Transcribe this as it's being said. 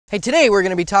Hey, today we're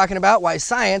going to be talking about why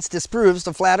science disproves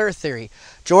the flat earth theory.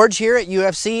 George here at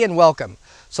UFC, and welcome.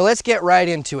 So let's get right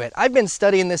into it. I've been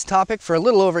studying this topic for a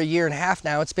little over a year and a half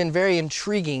now. It's been very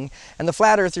intriguing, and the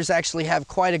flat earthers actually have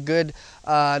quite a good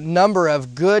number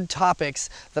of good topics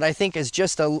that I think is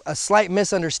just a slight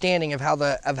misunderstanding of how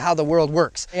the world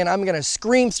works. And I'm going to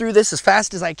scream through this as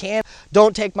fast as I can.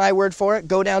 Don't take my word for it.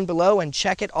 Go down below and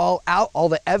check it all out. All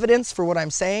the evidence for what I'm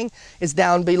saying is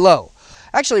down below.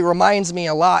 Actually reminds me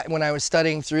a lot when I was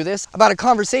studying through this about a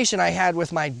conversation I had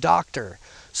with my doctor.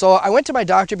 So I went to my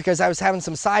doctor because I was having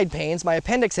some side pains. My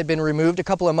appendix had been removed a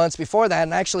couple of months before that,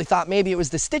 and I actually thought maybe it was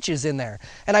the stitches in there.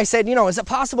 And I said, you know, is it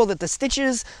possible that the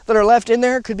stitches that are left in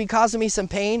there could be causing me some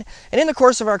pain? And in the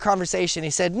course of our conversation, he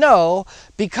said, no,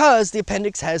 because the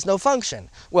appendix has no function.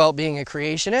 Well, being a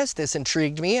creationist, this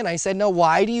intrigued me, and I said, no,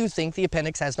 why do you think the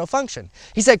appendix has no function?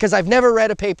 He said, because I've never read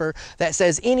a paper that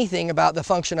says anything about the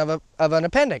function of an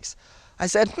appendix. I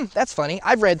said, that's funny.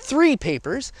 I've read 3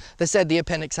 papers that said the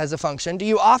appendix has a function. Do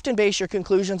you often base your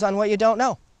conclusions on what you don't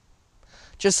know?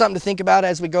 Just something to think about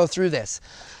as we go through this.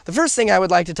 The first thing I would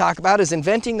like to talk about is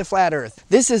Inventing the Flat Earth.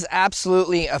 This is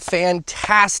absolutely a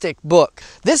fantastic book.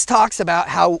 This talks about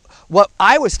how what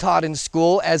I was taught in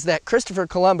school as that Christopher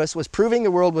Columbus was proving the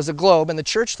world was a globe and the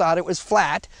church thought it was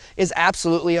flat is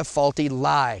absolutely a faulty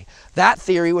lie. That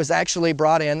theory was actually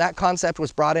brought in, that concept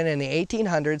was brought in the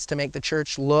 1800s to make the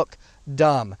church look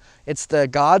dumb. It's the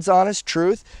God's honest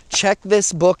truth. Check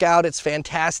this book out. It's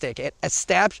fantastic. It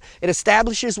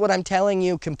establishes what I'm telling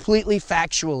you completely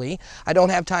factually. I don't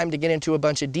have time to get into a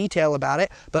bunch of detail about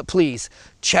it, but please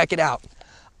check it out.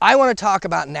 I want to talk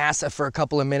about NASA for a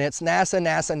couple of minutes.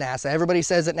 NASA. Everybody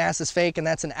says that NASA's fake, and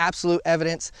that's an absolute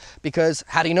evidence because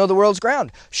how do you know the world's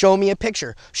ground? Show me a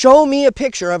picture. Show me a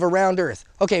picture of a round Earth.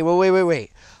 Okay, well,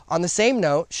 wait. On the same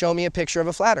note, show me a picture of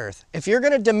a flat Earth. If you're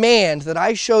going to demand that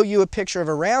I show you a picture of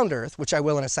a round Earth, which I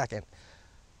will in a second,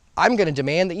 I'm going to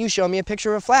demand that you show me a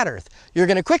picture of a flat Earth. You're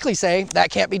going to quickly say, that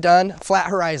can't be done, flat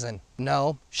horizon.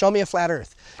 No, show me a flat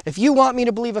Earth. If you want me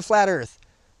to believe a flat Earth,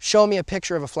 show me a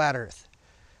picture of a flat Earth.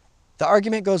 The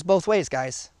argument goes both ways,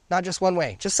 guys. Not just one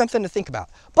way. Just something to think about.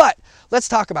 But let's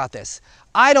talk about this.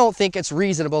 I don't think it's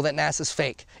reasonable that NASA's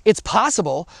fake. It's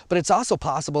possible, but it's also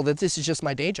possible that this is just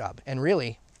my day job. And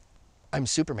really, I'm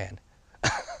Superman.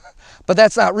 But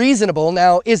that's not reasonable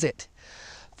now, is it?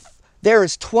 There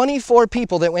is 24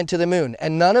 people that went to the moon,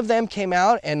 and none of them came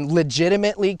out and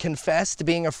legitimately confessed to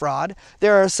being a fraud.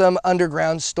 There are some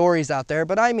underground stories out there,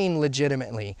 but I mean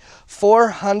legitimately.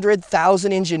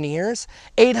 400,000 engineers,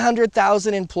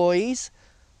 800,000 employees,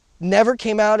 never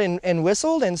came out and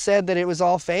whistled and said that it was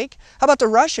all fake. How about the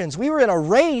Russians? We were in a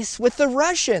race with the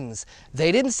Russians.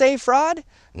 They didn't say fraud?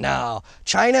 No.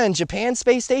 China and Japan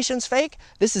space stations fake?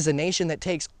 This is a nation that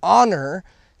takes honor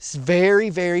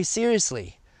very, very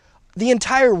seriously. The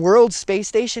entire world space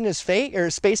station is fake, or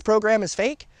space program is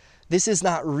fake? This is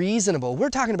not reasonable. We're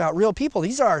talking about real people.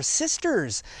 These are our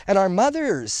sisters and our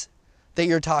mothers that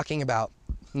you're talking about.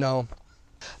 No.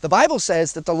 The Bible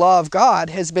says that the law of God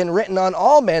has been written on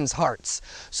all men's hearts.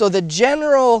 So the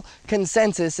general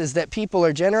consensus is that people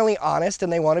are generally honest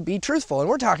and they want to be truthful. And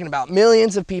we're talking about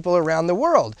millions of people around the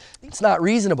world. It's not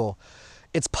reasonable.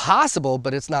 It's possible,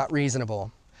 but it's not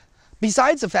reasonable.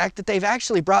 Besides the fact that they've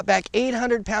actually brought back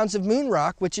 800 pounds of moon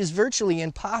rock, which is virtually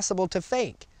impossible to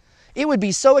fake. It would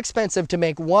be so expensive to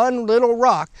make one little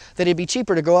rock that it'd be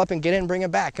cheaper to go up and get it and bring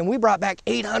it back. And we brought back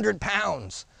 800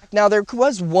 pounds. Now, there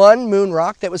was one moon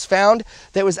rock that was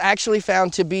actually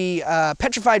found to be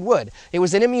petrified wood. It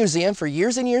was in a museum for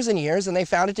years and years and years, and they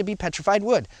found it to be petrified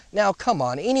wood. Now, come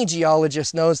on, any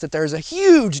geologist knows that there's a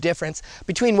huge difference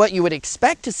between what you would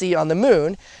expect to see on the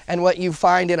moon and what you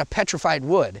find in a petrified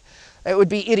wood. It would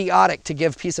be idiotic to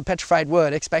give a piece of petrified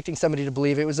wood expecting somebody to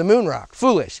believe it was a moon rock.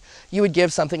 Foolish. You would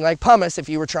give something like pumice if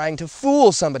you were trying to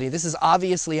fool somebody. This is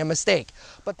obviously a mistake.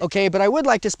 But I would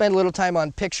like to spend a little time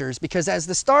on pictures because as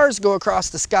the stars go across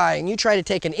the sky and you try to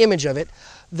take an image of it,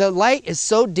 the light is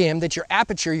so dim that your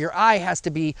aperture, your eye has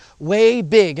to be way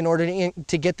big in order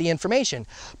to get the information.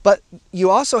 But you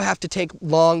also have to take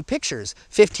long pictures,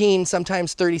 15,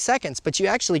 sometimes 30 seconds, but you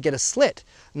actually get a slit,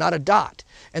 not a dot.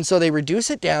 And so they reduce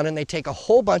it down and they take a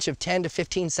whole bunch of 10 to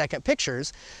 15 second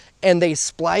pictures and they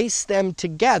splice them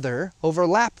together,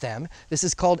 overlap them. This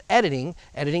is called editing.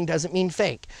 Editing doesn't mean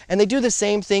fake. And they do the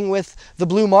same thing with the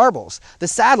blue marbles. The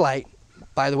satellite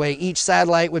By the way, each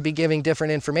satellite would be giving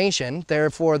different information,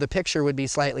 therefore the picture would be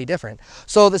slightly different.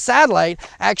 So the satellite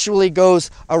actually goes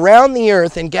around the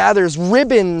Earth and gathers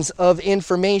ribbons of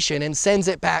information and sends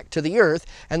it back to the Earth,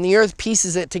 and the Earth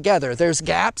pieces it together. There's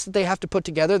gaps that they have to put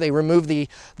together. They remove the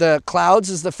clouds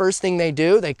is the first thing they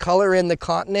do. They color in the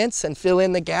continents and fill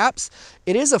in the gaps.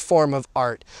 It is a form of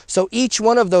art. So each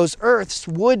one of those Earths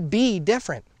would be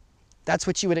different. That's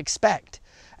what you would expect.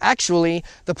 Actually,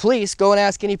 the police, go and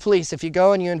ask any police, if you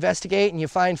go and you investigate and you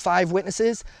find 5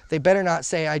 witnesses, they better not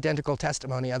say identical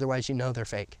testimony, otherwise you know they're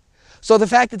fake. So the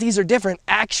fact that these are different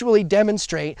actually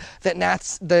demonstrate that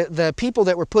the people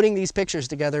that were putting these pictures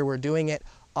together were doing it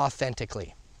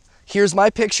authentically. Here's my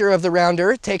picture of the round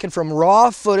Earth taken from raw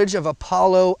footage of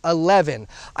Apollo 11.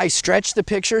 I stretched the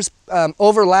pictures,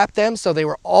 overlapped them so they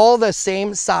were all the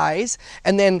same size,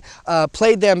 and then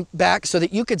played them back so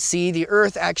that you could see the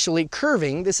Earth actually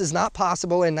curving. This is not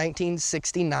possible in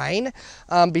 1969.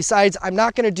 Besides, I'm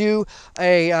not going to do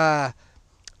a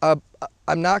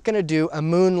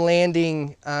moon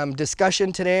landing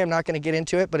discussion today. I'm not going to get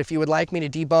into it, but if you would like me to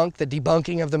debunk the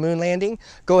debunking of the moon landing,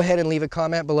 go ahead and leave a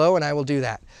comment below and I will do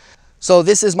that. So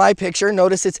this is my picture.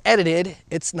 Notice it's edited.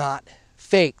 It's not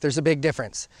fake. There's a big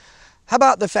difference. How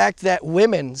about the fact that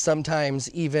women sometimes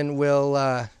even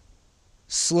will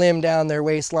slim down their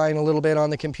waistline a little bit on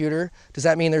the computer? Does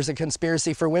that mean there's a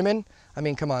conspiracy for women? I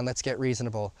mean, come on, let's get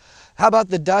reasonable. How about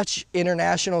the Dutch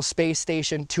International Space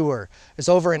Station tour? It's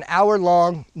over an hour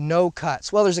long, no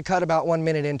cuts. Well, there's a cut about 1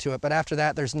 minute into it, but after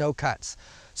that, there's no cuts.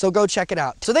 So go check it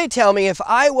out. So they tell me if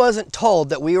I wasn't told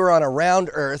that we were on a round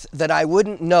Earth, that I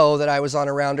wouldn't know that I was on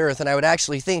a round Earth, and I would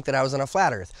actually think that I was on a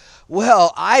flat Earth.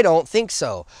 Well, I don't think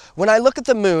so. When I look at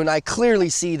the moon, I clearly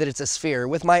see that it's a sphere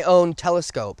with my own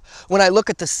telescope. When I look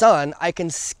at the sun, I can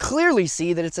clearly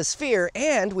see that it's a sphere,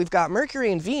 and we've got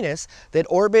Mercury and Venus that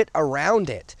orbit around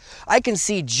it. I can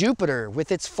see Jupiter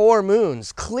with its 4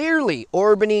 moons clearly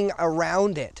orbiting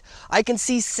around it. I can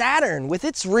see Saturn with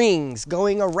its rings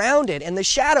going around it, and the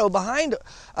shadow behind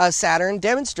Saturn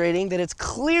demonstrating that it's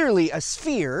clearly a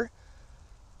sphere.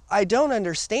 I don't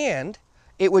understand.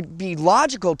 It would be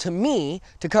logical to me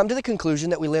to come to the conclusion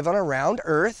that we live on a round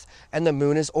Earth and the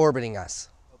moon is orbiting us.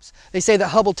 They say the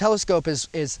Hubble telescope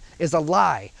is a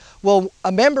lie. Well,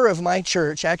 a member of my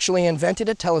church actually invented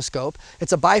a telescope.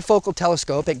 It's a bifocal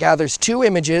telescope. It gathers 2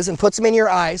 images and puts them in your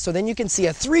eyes so then you can see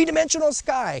a 3-dimensional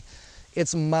sky.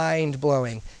 It's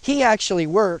mind-blowing. He actually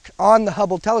worked on the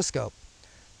Hubble telescope.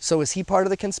 So is he part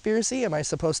of the conspiracy? Am I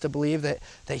supposed to believe that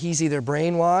he's either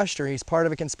brainwashed or he's part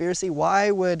of a conspiracy? Why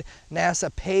would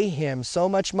NASA pay him so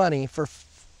much money for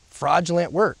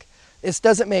fraudulent work? This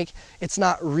doesn't make, it's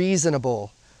not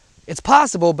reasonable. It's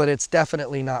possible, but it's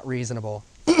definitely not reasonable.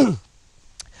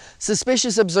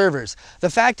 Suspicious observers.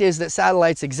 The fact is that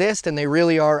satellites exist and they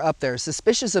really are up there.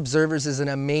 Suspicious observers is an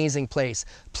amazing place.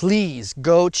 Please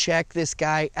go check this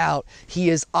guy out.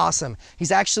 He is awesome.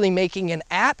 He's actually making an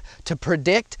app to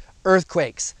predict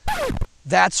earthquakes.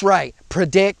 That's right,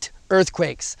 predict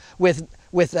earthquakes with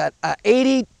an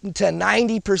 80 to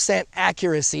 90%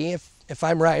 accuracy. If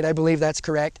I'm right, I believe that's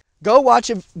correct. Go watch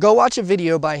a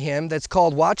video by him that's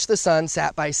called Watch the Sun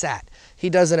Sat by Sat. He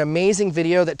does an amazing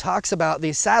video that talks about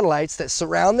these satellites that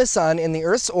surround the sun in the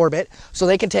Earth's orbit so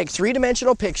they can take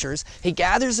 3-dimensional pictures. He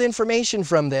gathers information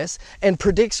from this and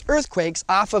predicts earthquakes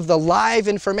off of the live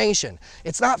information.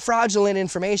 It's not fraudulent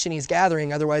information he's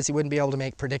gathering, otherwise he wouldn't be able to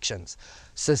make predictions.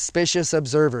 Suspicious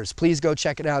observers. Please go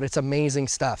check it out. It's amazing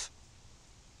stuff.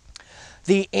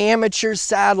 The amateur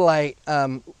satellite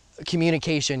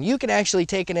communication. You can actually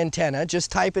take an antenna,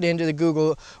 just type it into the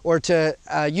Google or to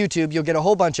YouTube, you'll get a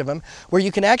whole bunch of them, where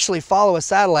you can actually follow a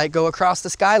satellite go across the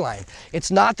skyline.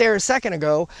 It's not there a second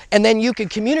ago, and then you can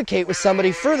communicate with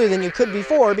somebody further than you could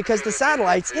before because the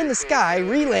satellite's in the sky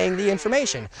relaying the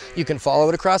information. You can follow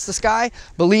it across the sky.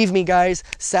 Believe me guys,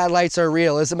 satellites are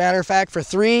real. As a matter of fact, for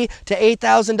 $3,000 to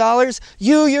 $8,000,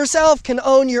 you yourself can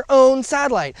own your own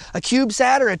satellite. A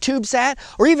CubeSat or a TubeSat,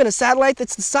 or even a satellite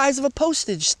that's the size of a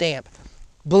postage stamp.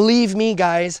 Believe me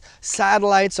guys,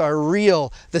 satellites are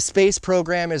real. The space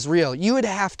program is real. You would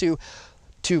have to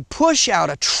push out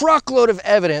a truckload of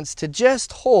evidence to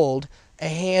just hold a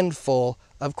handful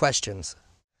of questions.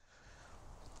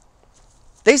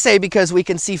 They say because we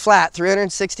can see flat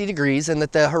 360 degrees and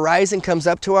that the horizon comes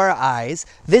up to our eyes,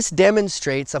 this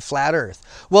demonstrates a flat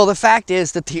Earth. Well, the fact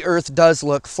is that the Earth does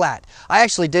look flat. I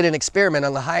actually did an experiment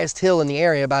on the highest hill in the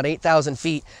area, about 8,000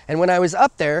 feet, and when I was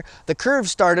up there, the curve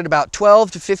started about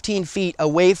 12 to 15 feet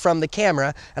away from the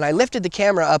camera, and I lifted the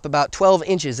camera up about 12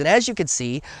 inches, and as you can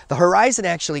see, the horizon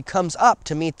actually comes up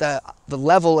to meet the the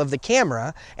level of the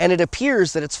camera, and it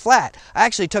appears that it's flat. I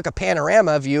actually took a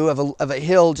panorama view of a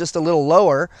hill just a little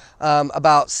lower,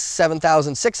 about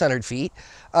 7,600 feet.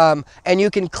 And you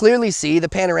can clearly see the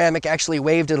panoramic actually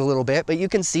waved it a little bit, but you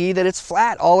can see that it's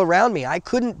flat all around me. I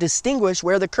couldn't distinguish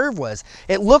where the curve was.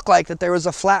 It looked like that there was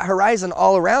a flat horizon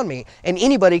all around me, and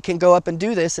anybody can go up and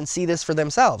do this and see this for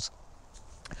themselves.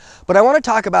 But I want to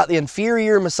talk about the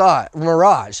inferior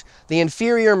mirage. The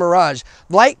inferior mirage.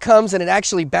 Light comes and it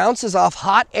actually bounces off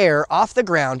hot air off the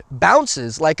ground,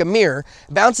 bounces like a mirror,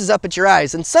 bounces up at your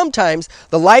eyes. And sometimes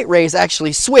the light rays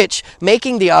actually switch,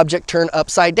 making the object turn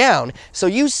upside down. So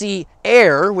you see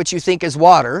air, which you think is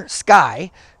water,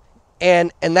 sky,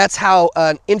 and that's how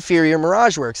an inferior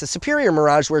mirage works. A superior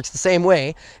mirage works the same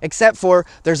way, except for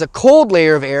there's a cold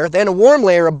layer of air, then a warm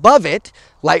layer above it.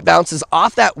 Light bounces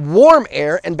off that warm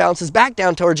air and bounces back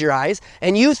down towards your eyes,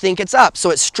 and you think it's up. So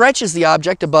it stretches the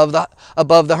object above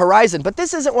the horizon. But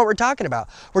this isn't what we're talking about.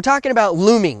 We're talking about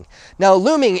looming. Now,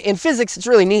 looming, in physics, it's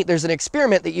really neat. There's an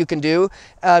experiment that you can do.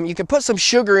 You can put some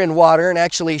sugar in water and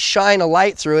actually shine a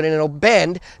light through it, and it'll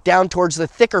bend down towards the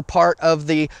thicker part of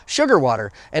the sugar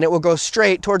water, and it will go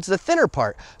straight towards the thinner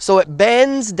part. So it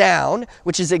bends down,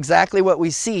 which is exactly what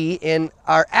we see in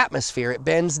our atmosphere. It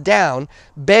bends down,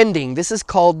 bending. This is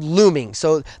called looming.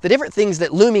 So the different things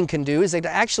that looming can do is that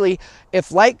actually,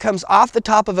 if light comes off the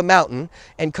top of a mountain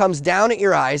and comes down at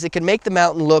your eyes, it can make the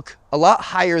mountain look a lot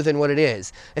higher than what it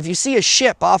is. If you see a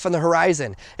ship off on the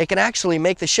horizon, it can actually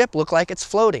make the ship look like it's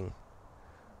floating.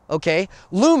 Okay,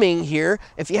 looming here,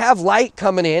 if you have light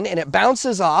coming in and it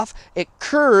bounces off, it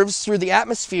curves through the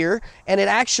atmosphere, and it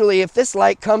actually, if this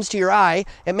light comes to your eye,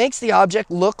 it makes the object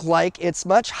look like it's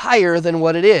much higher than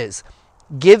what it is,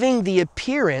 giving the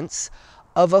appearance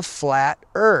of a flat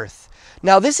Earth.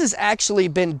 Now, this has actually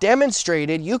been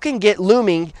demonstrated. You can get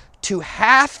looming to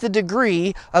half the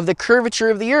degree of the curvature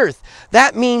of the Earth.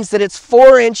 That means that it's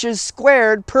 4 inches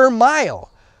squared per mile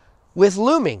with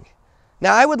looming.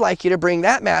 Now, I would like you to bring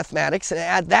that mathematics and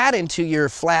add that into your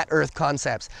flat Earth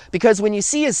concepts, because when you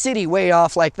see a city way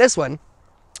off like this one,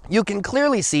 you can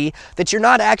clearly see that you're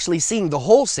not actually seeing the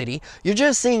whole city. You're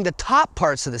just seeing the top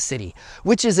parts of the city,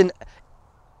 which is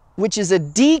a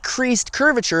decreased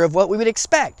curvature of what we would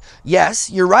expect. Yes,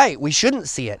 you're right, we shouldn't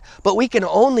see it, but we can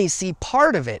only see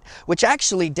part of it, which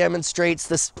actually demonstrates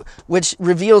this, which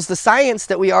reveals the science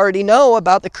that we already know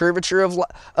about the curvature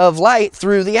of light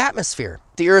through the atmosphere.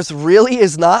 The Earth really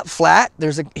is not flat.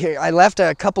 Here, I left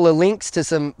a couple of links to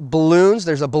some balloons.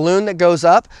 There's a balloon that goes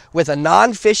up with a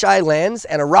non-fisheye lens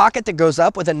and a rocket that goes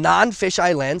up with a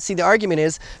non-fisheye lens. See, the argument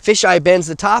is fisheye bends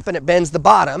the top and it bends the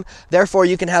bottom. Therefore,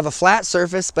 you can have a flat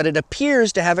surface, but it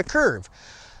appears to have a curve.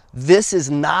 This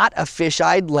is not a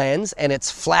fisheye lens, and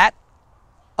it's flat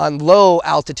on low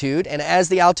altitude. And as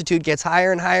the altitude gets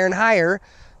higher and higher and higher,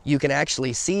 you can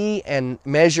actually see and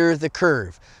measure the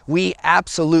curve. We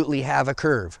absolutely have a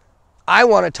curve. I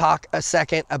want to talk a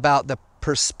second about the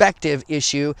perspective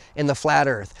issue in the flat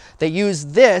Earth. They use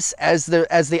this as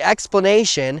the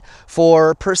explanation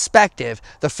for perspective.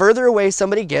 The further away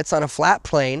somebody gets on a flat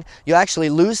plane, you actually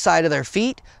lose sight of their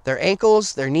feet, their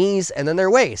ankles, their knees, and then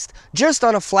their waist. Just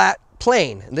on a flat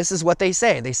plane. This is what they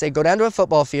say. They say, go down to a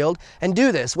football field and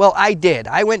do this. Well, I did.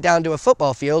 I went down to a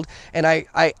football field and I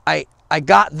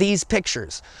got these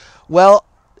pictures. Well,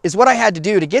 is what I had to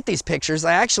do to get these pictures.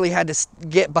 I actually had to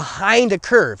get behind a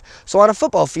curve. So on a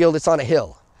football field, it's on a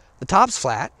hill. The top's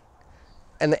flat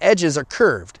and the edges are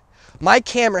curved. My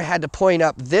camera had to point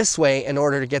up this way in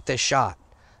order to get this shot.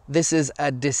 This is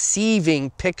a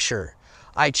deceiving picture.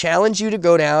 I challenge you to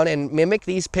go down and mimic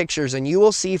these pictures, and you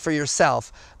will see for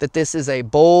yourself that this is a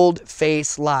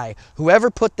bold-faced lie.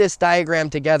 Whoever put this diagram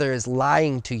together is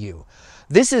lying to you.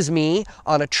 This is me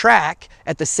on a track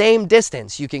at the same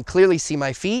distance. You can clearly see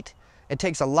my feet. It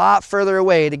takes a lot further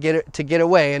away to get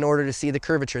away in order to see the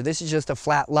curvature. This is just a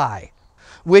flat lie,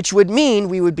 which would mean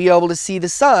we would be able to see the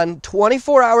sun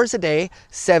 24 hours a day,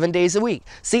 7 days a week.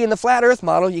 See, in the flat Earth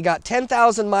model, you got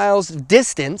 10,000 miles of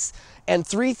distance and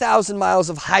 3,000 miles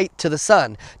of height to the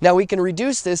sun. Now we can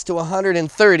reduce this to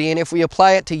 130, and if we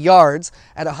apply it to yards,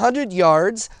 at 100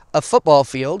 yards, a football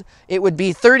field, it would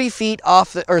be 30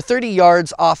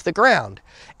 yards off the ground,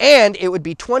 and it would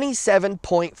be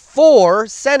 27.4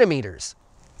 centimeters.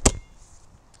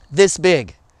 This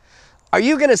big. Are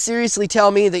you going to seriously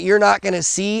tell me that you're not going to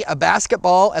see a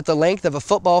basketball at the length of a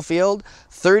football field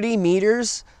 30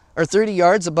 meters or 30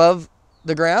 yards above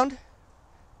the ground?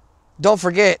 Don't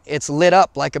forget, it's lit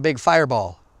up like a big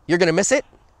fireball. You're going to miss it?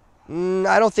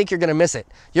 I don't think you're going to miss it.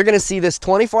 You're going to see this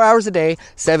 24 hours a day,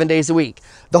 7 days a week.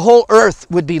 The whole Earth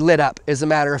would be lit up, as a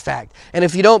matter of fact. And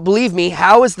if you don't believe me,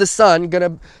 how is the sun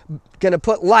going to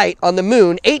put light on the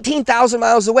moon 18,000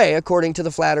 miles away, according to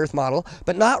the flat Earth model,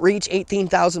 but not reach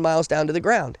 18,000 miles down to the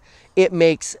ground? It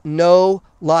makes no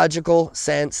logical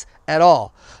sense at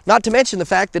all. Not to mention the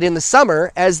fact that in the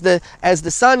summer, as the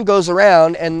sun goes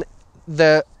around and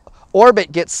the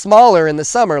orbit gets smaller in the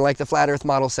summer, like the flat Earth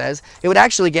model says, it would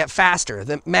actually get faster.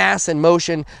 The mass and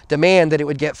motion demand that it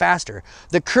would get faster.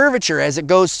 The curvature as it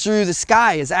goes through the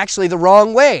sky is actually the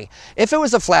wrong way. If it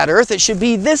was a flat Earth, it should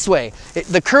be this way.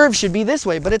 The curve should be this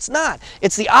way, but it's not.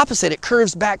 It's the opposite. It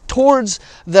curves back towards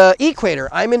the equator.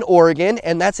 I'm in Oregon,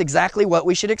 and that's exactly what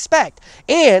we should expect.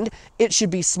 And it should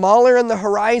be smaller in the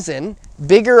horizon,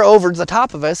 bigger over the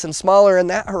top of us, and smaller in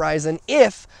that horizon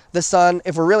if the sun,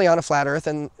 if we're really on a flat Earth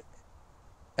and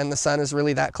the sun is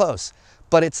really that close.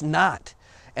 But it's not.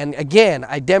 And again,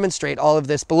 I demonstrate all of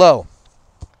this below.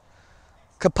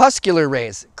 Crepuscular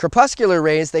rays. Crepuscular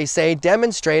rays, they say,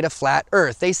 demonstrate a flat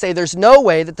Earth. They say there's no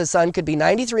way that the sun could be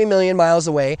 93 million miles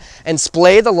away and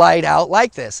splay the light out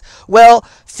like this. Well,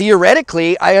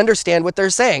 theoretically, I understand what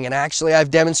they're saying. And actually, I've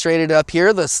demonstrated up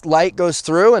here, the light goes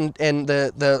through and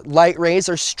the light rays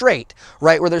are straight,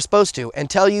 right where they're supposed to,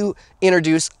 until you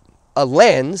introduce a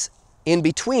lens in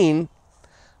between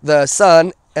the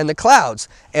sun and the clouds,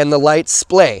 and the light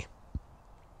splay.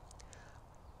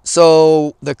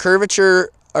 So the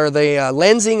curvature or the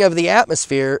lensing of the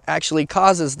atmosphere actually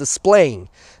causes the splaying.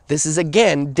 This is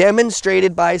again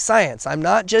demonstrated by science. I'm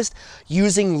not just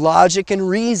using logic and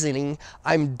reasoning.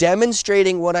 I'm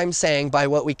demonstrating what I'm saying by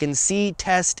what we can see,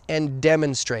 test, and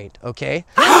demonstrate, okay?